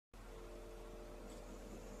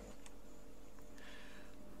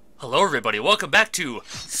Hello everybody, welcome back to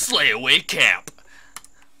SLAYAWAY CAMP.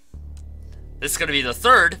 This is gonna be the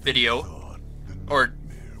third video, or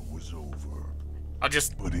was over. I'll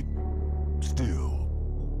just... But it still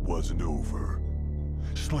wasn't over.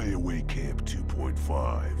 SLAYAWAY Camp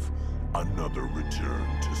 2.5. Another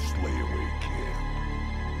return to SLAYAWAY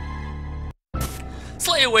Camp.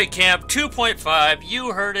 SLAYAWAY Camp 2.5,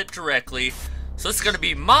 you heard it directly. So this is gonna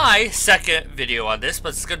be my second video on this,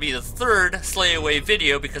 but it's gonna be the third SLAYAWAY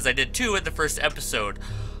video because I did two in the first episode.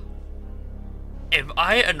 Am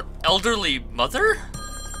I an elderly mother?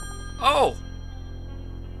 Oh!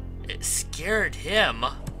 It scared him.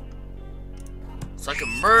 So I can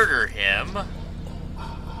murder him.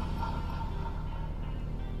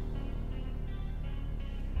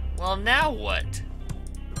 Well, now what?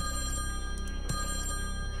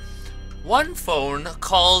 One phone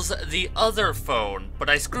calls the other phone, but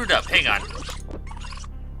I screwed up. Hang on.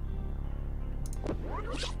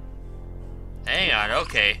 Hang on,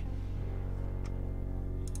 okay.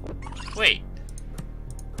 Wait.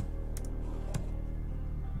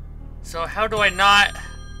 So how do I not...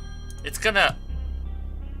 It's gonna...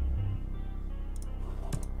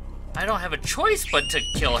 I don't have a choice but to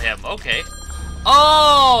kill him. Okay.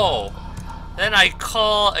 Oh! Then I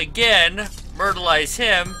call again, myrtleize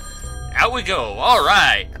him. Out we go. All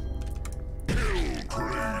right.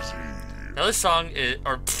 Now this song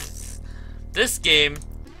is, this game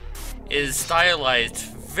is stylized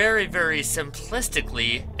very, very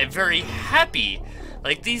simplistically and very happy.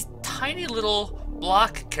 Like these tiny little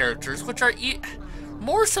block characters, which are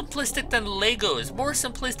more simplistic than Legos, more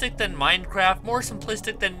simplistic than Minecraft, more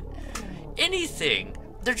simplistic than anything.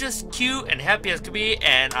 They're just cute and happy as can be,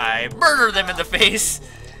 and I murder them in the face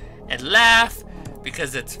and laugh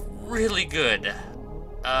because it's really good.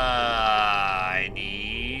 I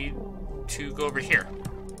need to go over here.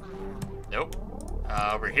 Nope.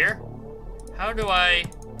 Over here? How do I...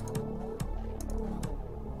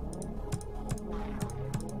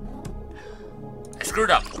 I screwed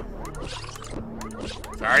up.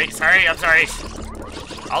 Sorry, I'm sorry.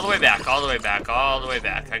 All the way back, all the way back, all the way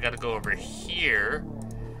back. I gotta go over here.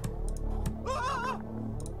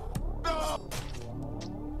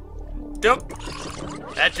 Nope.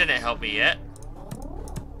 That didn't help me yet.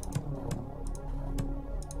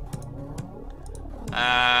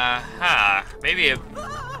 Maybe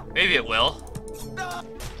it will.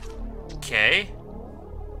 Okay.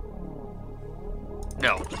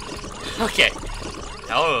 No. Okay.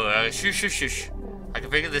 Oh, shush. I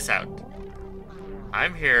can figure this out.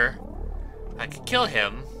 I'm here. I can kill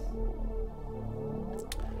him.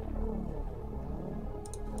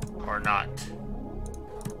 Or not.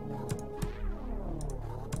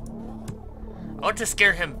 I want to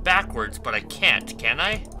scare him backwards, but I can't, can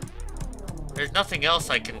I? There's nothing else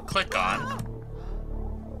I can click on.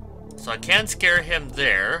 So I can scare him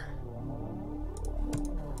there.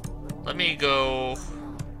 Let me go...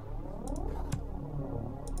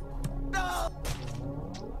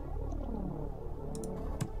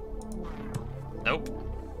 Nope.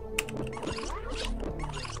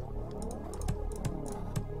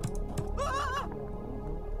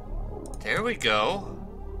 There we go.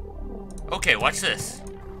 Okay, watch this.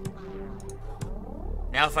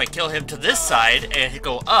 Now if I kill him to this side and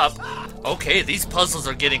go up, okay, these puzzles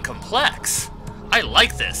are getting complex. I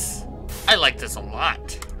like this. I like this a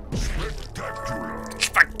lot.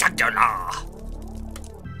 Spectacular.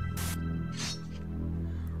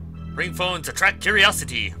 Ring phones attract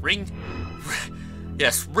curiosity.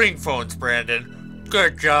 Yes, ring phones, Brandon.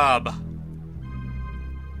 Good job.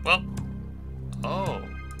 Well, oh.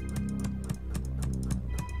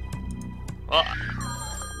 Well,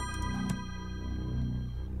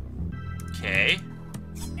 okay.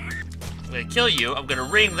 I'm gonna kill you. I'm gonna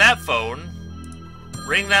ring that phone.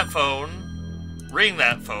 Ring that phone. Ring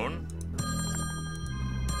that phone.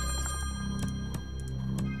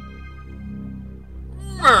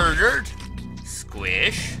 Murdered.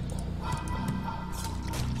 Squish.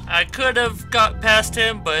 I could have got past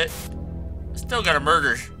him, but still got a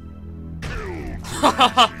murder.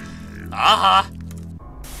 Aha.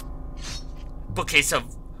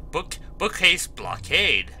 Bookcase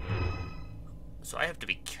blockade. So I have to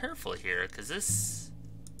be careful here, because this...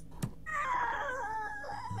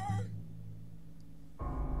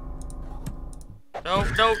 No,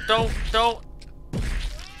 don't.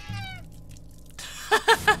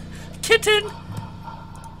 Kitten!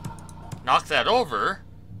 Knock that over.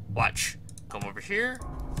 Watch. Come over here.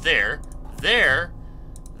 There.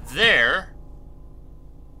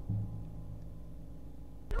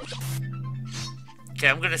 Okay,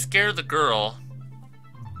 I'm gonna scare the girl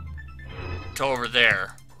to over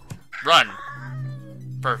there. Run.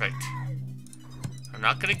 Perfect. I'm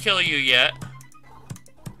not gonna kill you yet,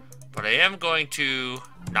 but I am going to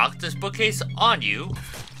knock this bookcase on you.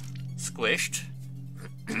 Squished.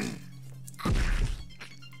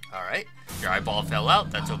 Alright, your eyeball fell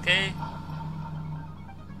out, that's okay.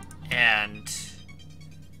 And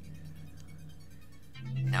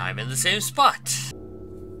now I'm in the same spot.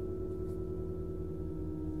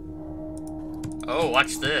 Oh,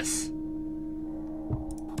 watch this.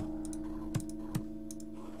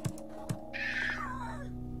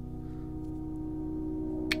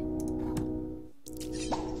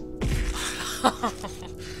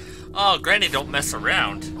 Oh, Granny don't mess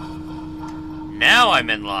around. Now I'm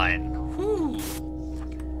in line. Whew.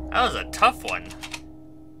 That was a tough one.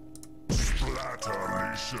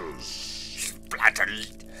 Splatterlicious. Splatter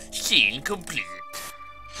scene complete.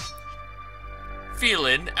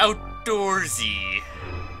 Feeling outdoorsy.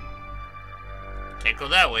 Can't go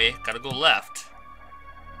that way, gotta go left.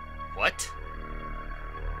 What?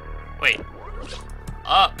 Wait.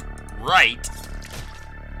 Up, right.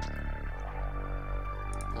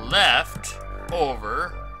 Left,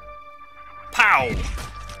 over. Pow!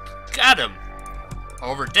 Got him!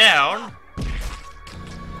 Over, down.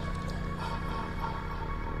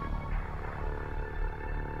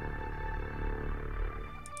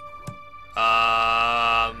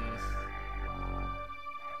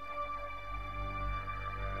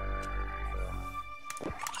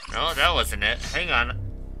 No, that wasn't it. Hang on.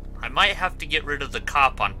 I might have to get rid of the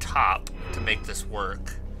cop on top to make this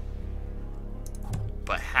work.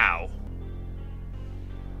 But how?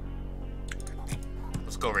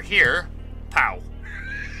 Let's go over here. Pow.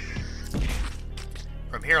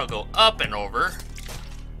 From here I'll go up and over.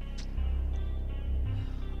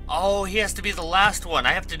 Oh, he has to be the last one.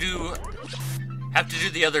 I have to do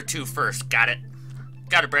the other two first. Got it.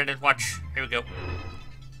 Got it, Brandon. Watch. Here we go.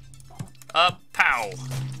 Up, pow.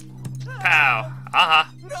 Pow.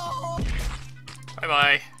 Aha. No.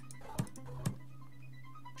 Bye-bye.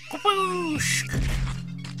 Whoosh.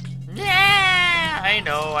 Yeah, I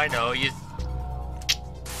know. You.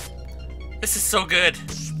 This is so good.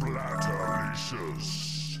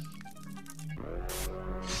 Splatterlicious.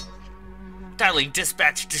 Dialing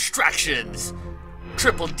dispatch distractions.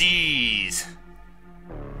 Triple D's.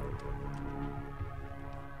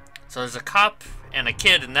 So there's a cop and a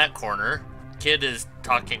kid in that corner. Kid is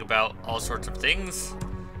talking about all sorts of things.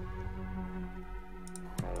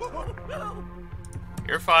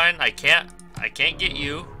 You're fine. I can't get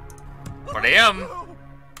you. But I am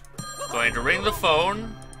going to ring the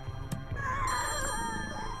phone.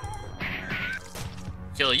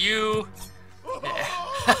 Kill you.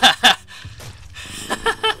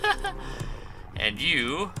 And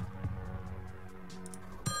you.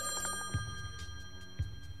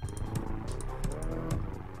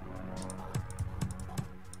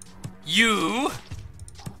 You.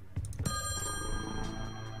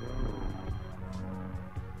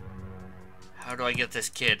 How do I get this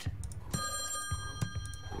kid?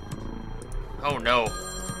 Oh no.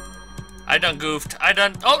 I done goofed.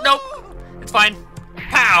 Oh no! It's fine.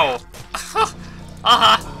 Pow!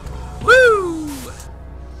 Woo!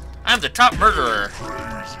 I'm the top murderer.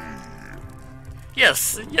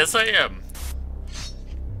 Yes, I am.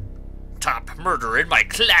 Top murderer in my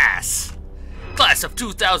class. Class of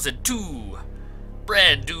 2002.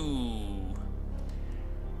 Brand new.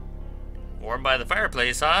 Warm by the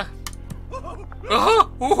fireplace, huh?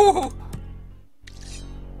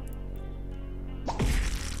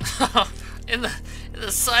 in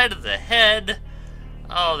the side of the head.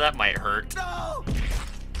 Oh, that might hurt. No!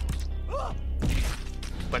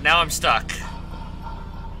 But now I'm stuck.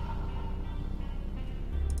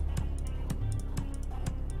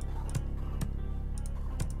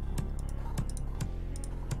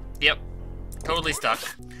 Yep, totally stuck.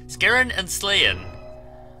 Scarin' and slayin'.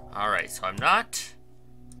 Alright, so I'm not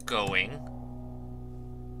going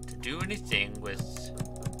to do anything with...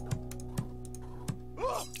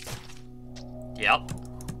 Yep.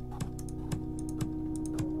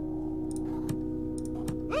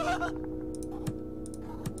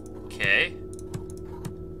 Okay.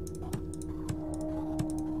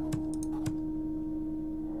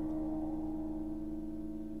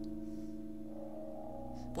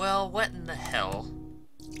 Well, what in the hell?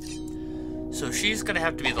 So she's gonna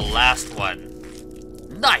have to be the last one.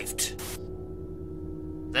 Knifed!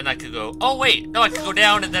 Then I could go... Oh, wait! No, I could go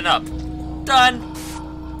down and then up. Done!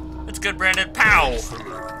 That's good, Brandon. Pow!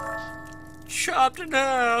 Chopped in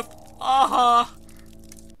half! Aha!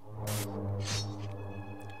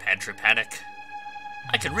 Pantry panic.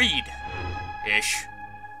 I can read. Ish.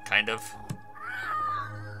 Kind of.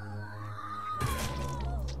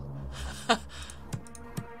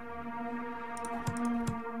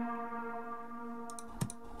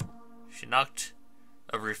 knocked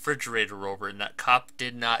a refrigerator over, and that cop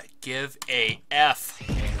did not give a F.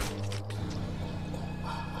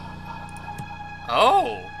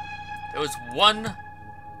 Oh, it was one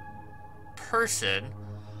person,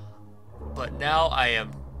 but now I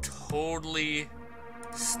am totally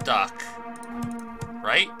stuck,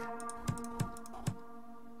 right?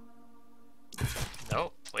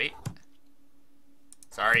 No, wait.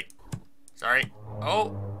 Sorry.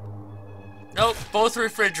 Oh. Nope, both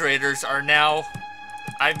refrigerators are now...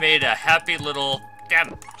 I made a happy little...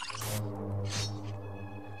 Damn.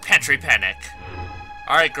 Pantry panic.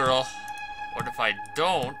 Alright, girl. What if I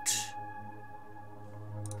don't?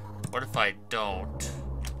 What if I don't?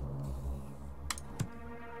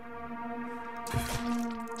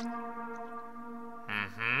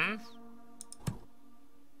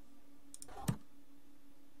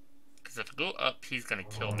 Because if I go up, he's gonna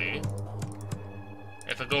kill me.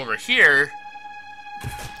 If I go over here,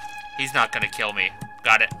 he's not gonna kill me.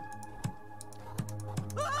 Got it.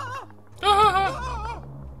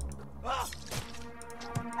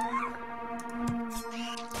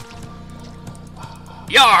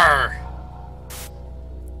 Yar!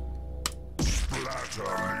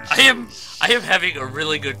 I am having a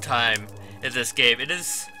really good time in this game. It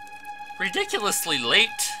is ridiculously late.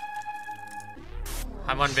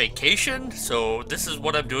 I'm on vacation, so this is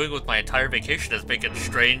what I'm doing with my entire vacation, is making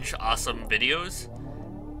strange, awesome videos.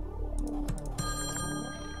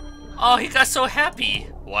 Oh, he got so happy.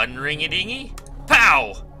 One ringy-dingy.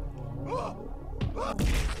 Pow!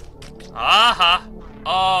 Aha!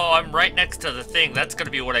 Oh, I'm right next to the thing. That's gonna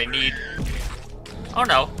be what I need. Oh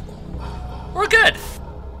no. We're good!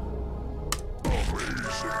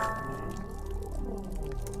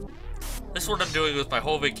 This is what I'm doing with my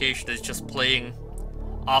whole vacation, is just playing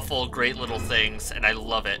awful, great little things, and I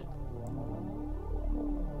love it.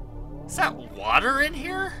 Is that water in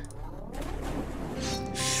here?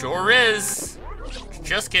 Sure is.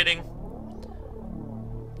 Just kidding.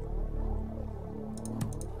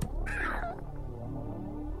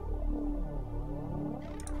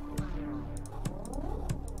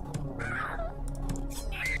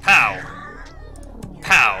 Pow.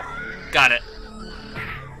 Pow. Got it.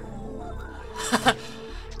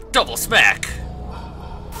 Double smack.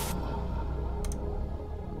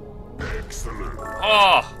 Excellent.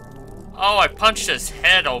 Oh. Oh, I punched his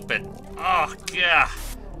head open. Oh, yeah.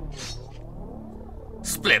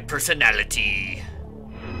 Split personality.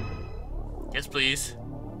 Yes, please.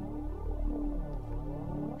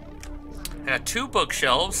 I got 2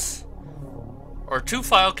 bookshelves. Or 2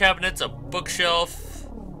 file cabinets, a bookshelf.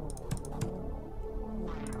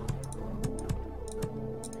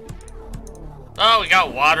 Oh, we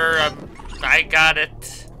got water. I got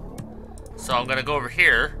it. So I'm gonna go over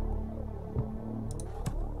here.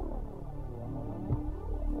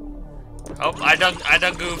 Oh, I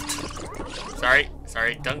done goofed. Sorry,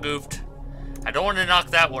 done goofed. I don't want to knock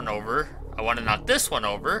that one over. I want to knock this one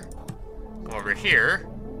over. Come over here.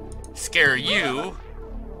 Scare you.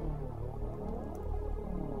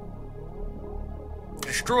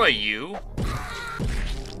 Destroy you.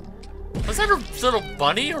 Was that a little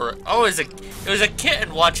bunny, or oh, it was a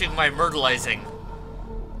kitten watching my myrtleizing.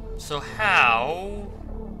 So how?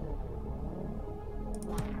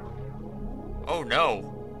 Oh no.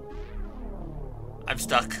 I'm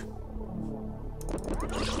stuck.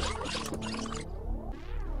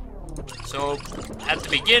 So at the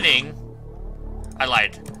beginning, I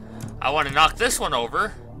lied. I want to knock this one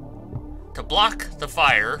over to block the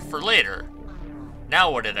fire for later.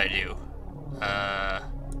 Now what did I do?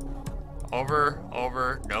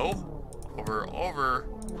 Over, no.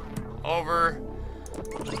 Over.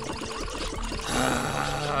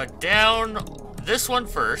 Down this one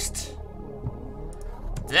first.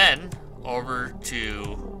 Then over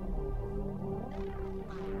to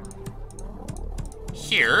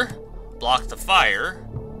here. Block the fire.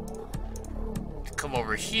 Come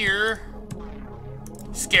over here.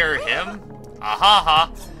 Scare him. Ahaha.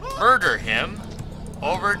 Murder him.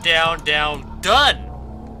 Over, down, done!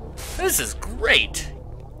 This is great!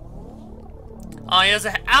 Oh, he has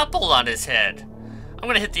an apple on his head. I'm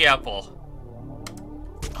gonna hit the apple.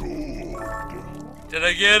 Did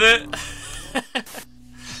I get it?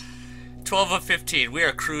 12 of 15. We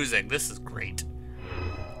are cruising. This is great.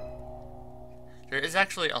 There is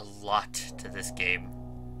actually a lot to this game.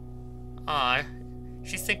 Aw,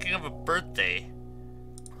 she's thinking of a birthday.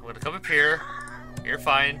 I'm gonna come up here. You're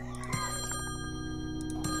fine.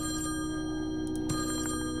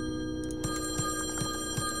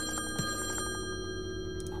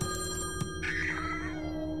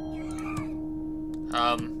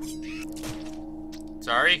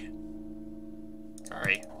 Sorry.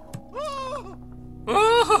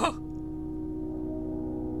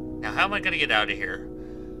 am I gonna get out of here?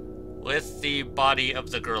 With the body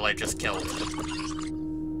of the girl I just killed.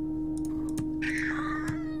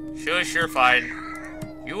 Shush, you're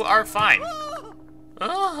fine. You are fine.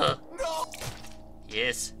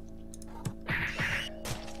 Yes.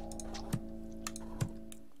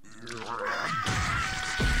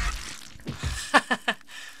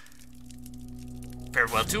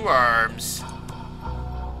 Farewell to arms.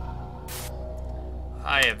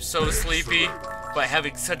 I am so sleepy, but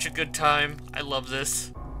having such a good time. I love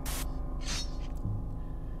this.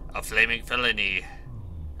 A flaming felony.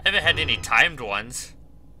 I haven't had any timed ones.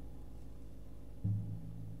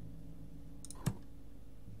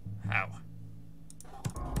 How?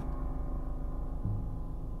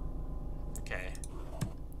 Okay.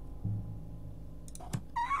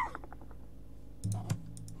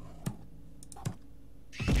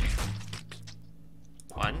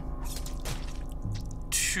 One.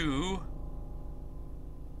 Two.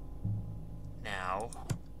 Now,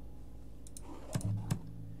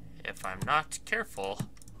 if I'm not careful,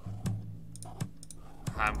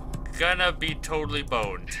 I'm gonna be totally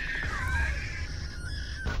boned.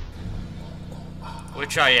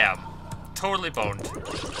 Which I am. Totally boned.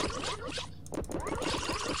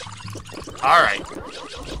 Alright.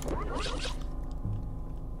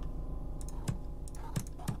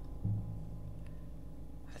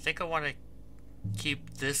 I think I want to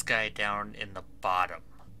keep this guy down in the bottom.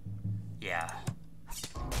 Yeah.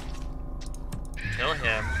 Kill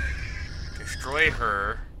him. Destroy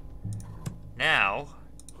her. Now.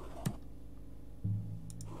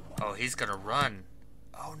 Oh, he's gonna run.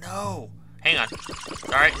 Oh no! Hang on.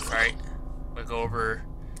 Sorry. We'll go over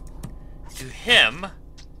to him.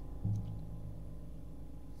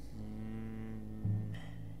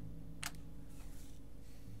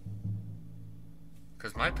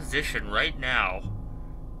 Because my position right now,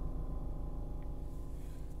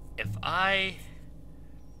 if I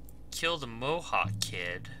kill the Mohawk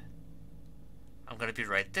kid, I'm gonna be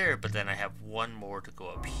right there, but then I have one more to go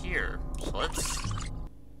up here. So let's...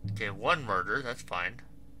 Okay, one murder, that's fine.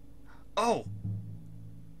 Oh!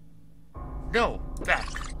 No! Back!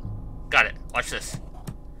 Got it. Watch this.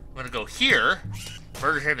 I'm gonna go here,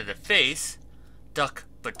 murder him in the face, duck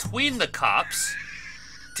between the cops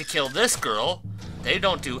to kill this girl. They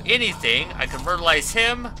don't do anything. I can murderize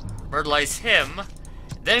him,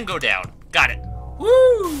 then go down. Got it.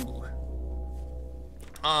 Woo!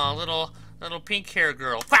 Aw, little pink hair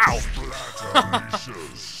girl. Wow!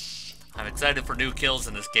 I'm excited for new kills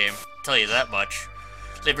in this game. I'll tell you that much.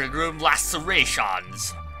 Living room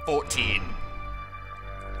lacerations. 14.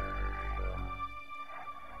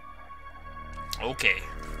 Okay.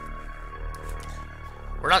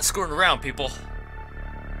 We're not screwing around, people.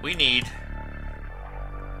 We need...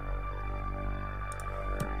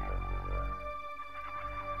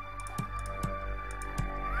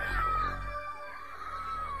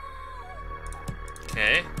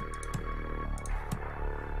 Okay.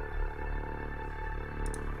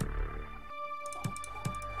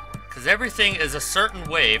 Because everything is a certain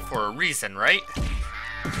way for a reason, right?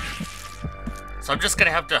 So I'm just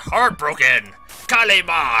gonna have to... Heartbroken!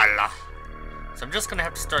 Kalimal! So I'm just gonna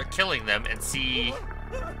have to start killing them and see...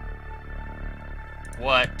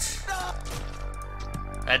 what...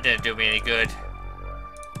 That didn't do me any good.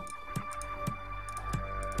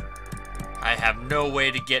 I have no way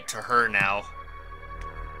to get to her now.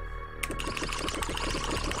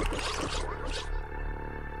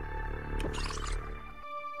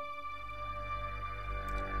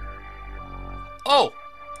 Oh!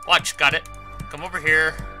 Watch, got it. Come over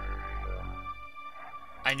here.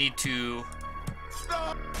 I need to...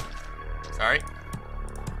 Sorry.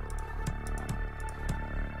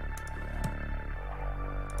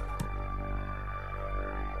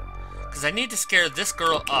 Because I need to scare this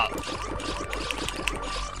girl up.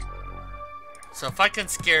 So if I can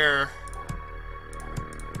scare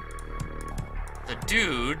the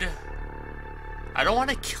dude... I don't want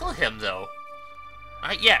to kill him, though.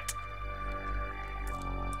 Not yet.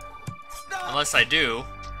 Unless I do.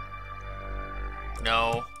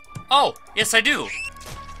 No. Oh! Yes, I do!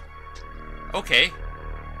 Okay.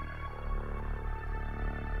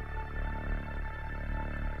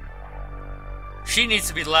 She needs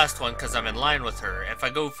to be the last one because I'm in line with her. If I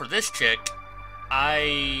go for this chick,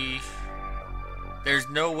 there's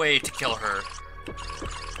no way to kill her.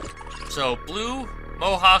 So, blue,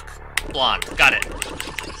 Mohawk, blonde. Got it.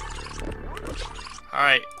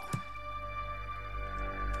 Alright.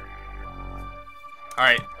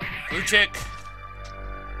 Alright, blue chick.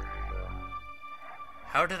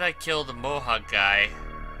 How did I kill the Mohawk guy?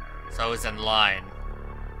 So I was in line.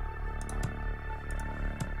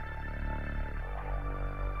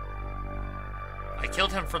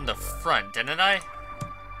 killed him from the front, didn't I?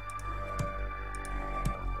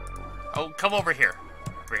 Oh, come over here.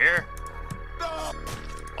 Over here.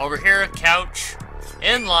 Over here, couch,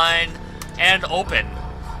 in line, and open.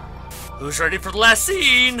 Who's ready for the last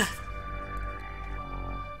scene?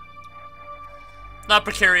 Not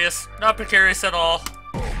precarious. Not precarious at all.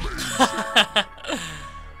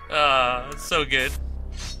 It's so good.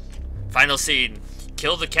 Final scene.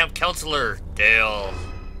 Kill the camp counselor, Dale.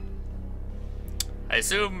 I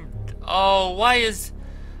assume... Oh, why is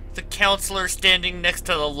the counselor standing next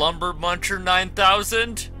to the lumber muncher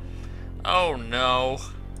 9000? Oh no.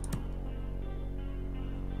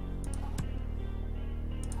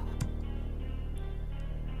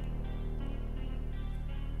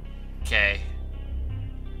 Okay.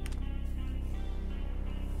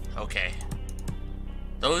 Okay.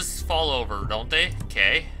 Those fall over, don't they?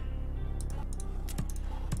 Okay.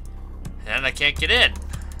 And I can't get in.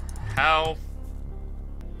 How?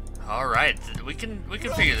 All right, we can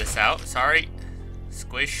figure this out. Sorry,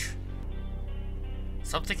 squish.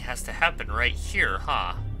 Something has to happen right here,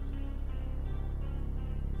 huh?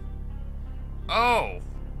 Oh,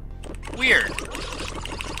 weird.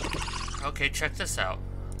 Okay, check this out.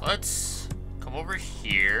 Let's come over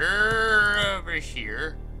here. Over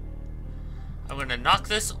here. I'm gonna knock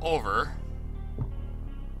this over.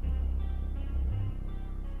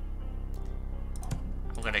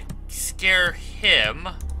 I'm gonna scare him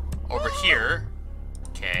over here.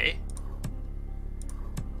 Okay.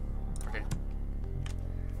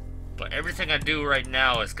 But everything I do right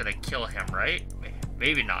now is gonna kill him, right?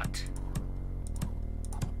 Maybe not.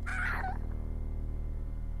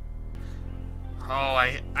 Oh,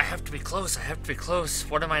 I have to be close. I have to be close.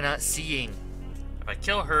 What am I not seeing? If I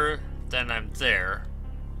kill her, then I'm there.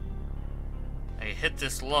 I hit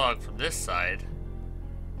this log from this side.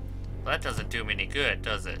 Well, that doesn't do me any good,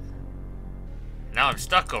 does it? Now I'm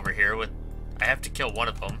stuck over here with... I have to kill one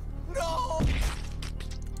of them. No!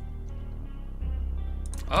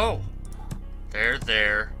 Oh!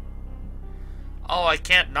 There. Oh, I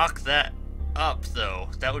can't knock that up, though.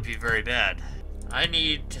 That would be very bad. I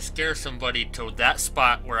need to scare somebody to that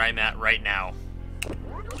spot where I'm at right now.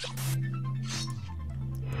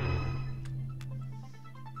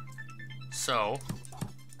 So...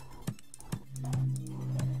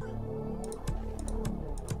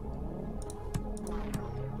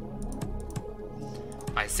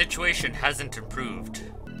 my situation hasn't improved.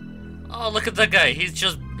 Oh, look at that guy.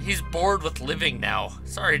 He's bored with living now.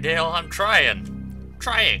 Sorry, Dale. I'm trying.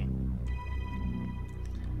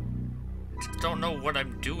 Just don't know what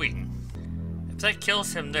I'm doing. If that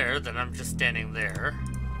kills him there, then I'm just standing there.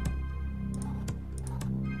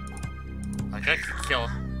 Like, I could kill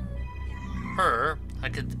her. I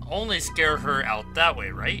could only scare her out that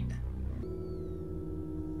way, right?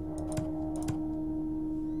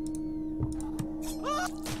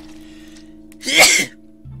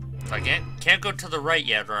 I can't go to the right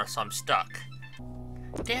yet, or else I'm stuck.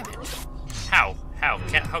 Damn it! How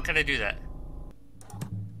can I do that?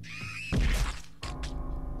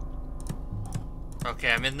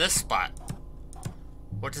 Okay, I'm in this spot.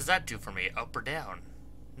 What does that do for me? Up or down?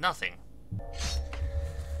 Nothing.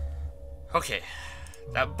 Okay,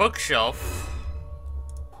 that bookshelf.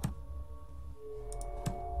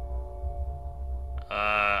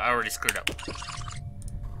 I already screwed up.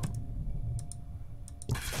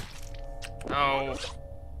 No.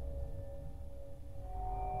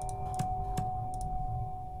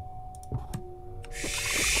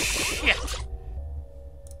 Shit.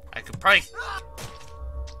 I could probably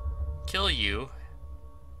kill you.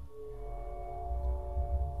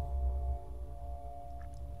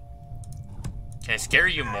 Can I scare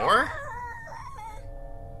you more?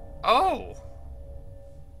 Oh.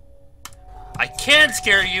 I can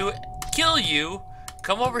scare you, kill you,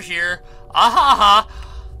 come over here. Ahaha.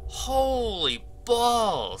 Holy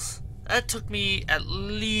balls! That took me at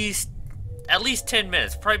least 10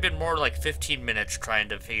 minutes. Probably been more like 15 minutes trying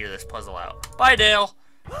to figure this puzzle out. Bye, Dale!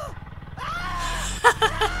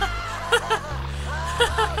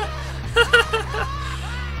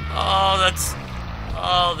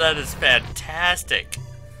 Oh, that is fantastic.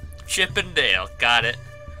 Chip and Dale, got it.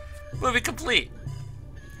 Movie complete.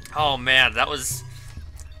 Oh man, that was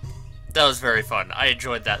very fun. I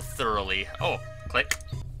enjoyed that thoroughly. Oh, click.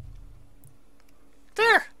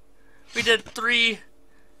 There! We did three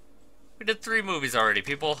movies already,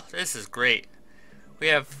 people. This is great. We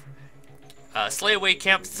have SLAYAWAY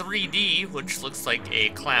CAMP 3D, which looks like a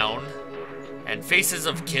clown, and Faces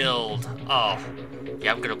of Killed. Oh,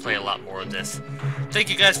 yeah, I'm gonna play a lot more of this. Thank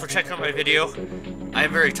you guys for checking out my video. I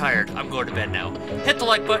am very tired. I'm going to bed now. Hit the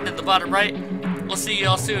like button at the bottom right. We'll see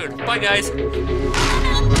y'all soon. Bye,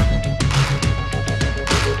 guys.